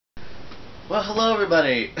Well, hello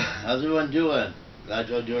everybody. How's everyone doing? Glad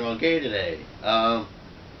you're doing okay today.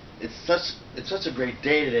 It's such a great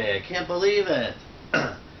day today. I can't believe it.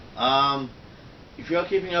 um, if you're all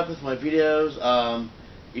keeping up with my videos,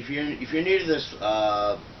 if you're new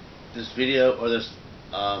to this video or this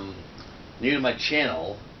new to my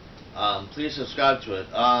channel, please subscribe to it.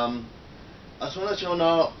 I just want to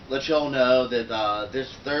let you all know that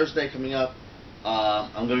this Thursday coming up,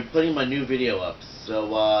 I'm going to be putting my new video up.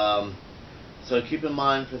 So keep in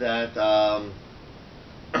mind for that.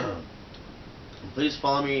 Please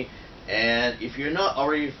follow me, and if you're not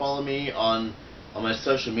already following me on my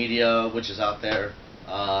social media, which is out there,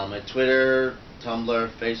 my Twitter,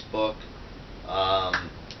 Tumblr, Facebook.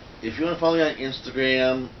 If you want to follow me on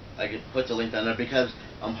Instagram, I can put the link down there because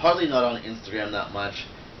I'm hardly not on Instagram that much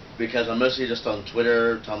because I'm mostly just on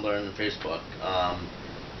Twitter, Tumblr, and Facebook.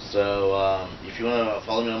 If you want to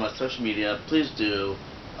follow me on my social media, please do.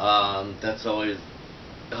 That's always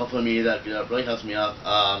helpful me. That really helps me out.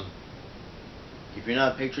 If you're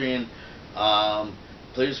not a Patreon,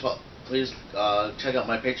 please check out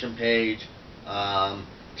my Patreon page.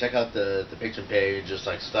 Check out the Patreon page. Just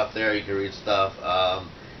like stuff there, you can read stuff.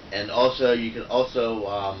 And also you can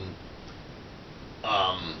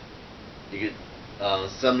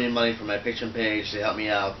send me money from my Patreon page to help me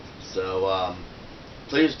out. So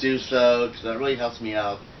please do so because that really helps me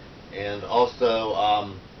out. And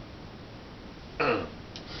also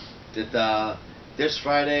this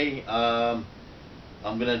Friday I'm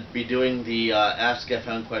gonna be doing the Ask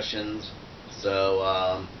FM questions,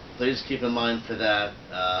 so please keep in mind for that.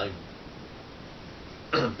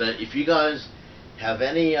 But if you guys have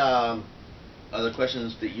any other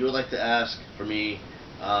questions that you would like to ask for me,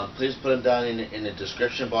 please put them down in the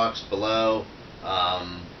description box below,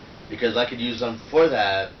 because I could use them for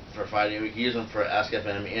that for Friday. We could use them for Ask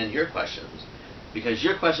FM and your questions, because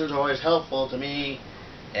your questions are always helpful to me,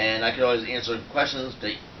 and I can always answer questions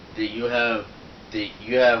that you have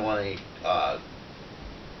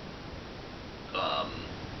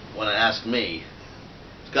want to ask me.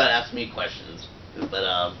 You gotta ask me questions,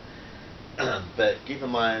 but but keep in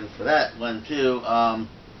mind for that one too.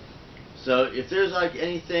 So if there's like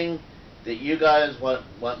anything that you guys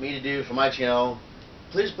want me to do for my channel,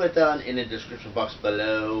 please put it down in the description box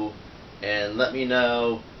below and let me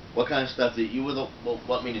know what kind of stuff that you would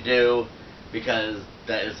want me to do, because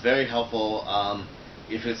that is very helpful.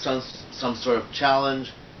 If it's some sort of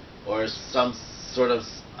challenge or some sort of,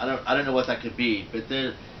 I don't know what that could be, but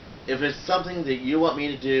then if it's something that you want me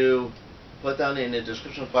to do, put down in the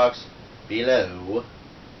description box below,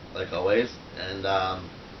 like always. And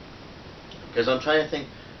because I'm trying to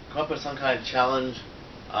come up with some kind of challenge.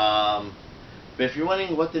 But if you're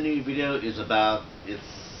wondering what the new video is about,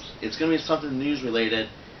 it's going to be something news related.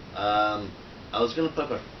 I was going to put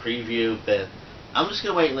up a preview, but I'm just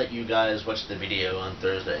going to wait and let you guys watch the video on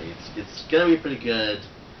Thursday. It's going to be pretty good.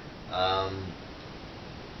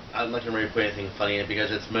 I'm not going to really put anything funny in it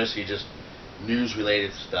because it's mostly just news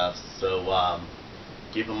related stuff. So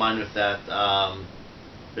keep in mind with that.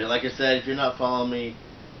 But like I said, if you're not following me,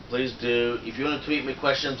 please do. If you want to tweet me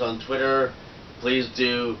questions on Twitter, please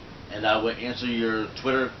do, and I will answer your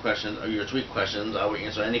Twitter questions or your tweet questions. I will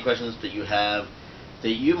answer any questions that you have,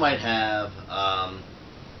 that you might have.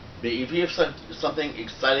 But if you have something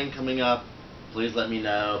exciting coming up, please let me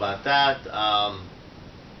know about that.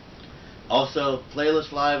 Also,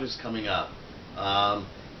 Playlist Live is coming up.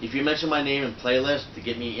 If you mention my name in Playlist to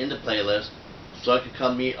get me into Playlist, so I could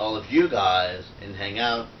come meet all of you guys and hang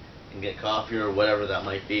out and get coffee or whatever that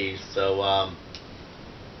might be. So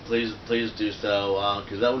please do so,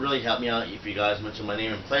 because that would really help me out if you guys mention my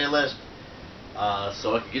name in Playlist,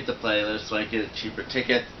 so I could get the Playlist, so I could get a cheaper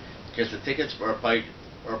ticket, because the tickets are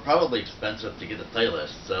probably expensive to get the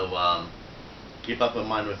Playlist. So keep up in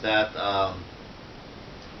mind with that.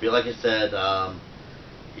 But like I said,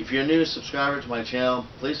 if you're a new subscriber to my channel,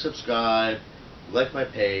 please subscribe, like my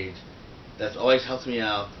page. That always helps me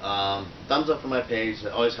out. Thumbs up for my page,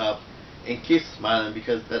 that always helps. And keep smiling,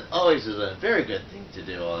 because that always is a very good thing to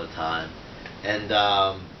do all the time. And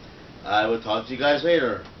I will talk to you guys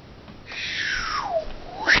later.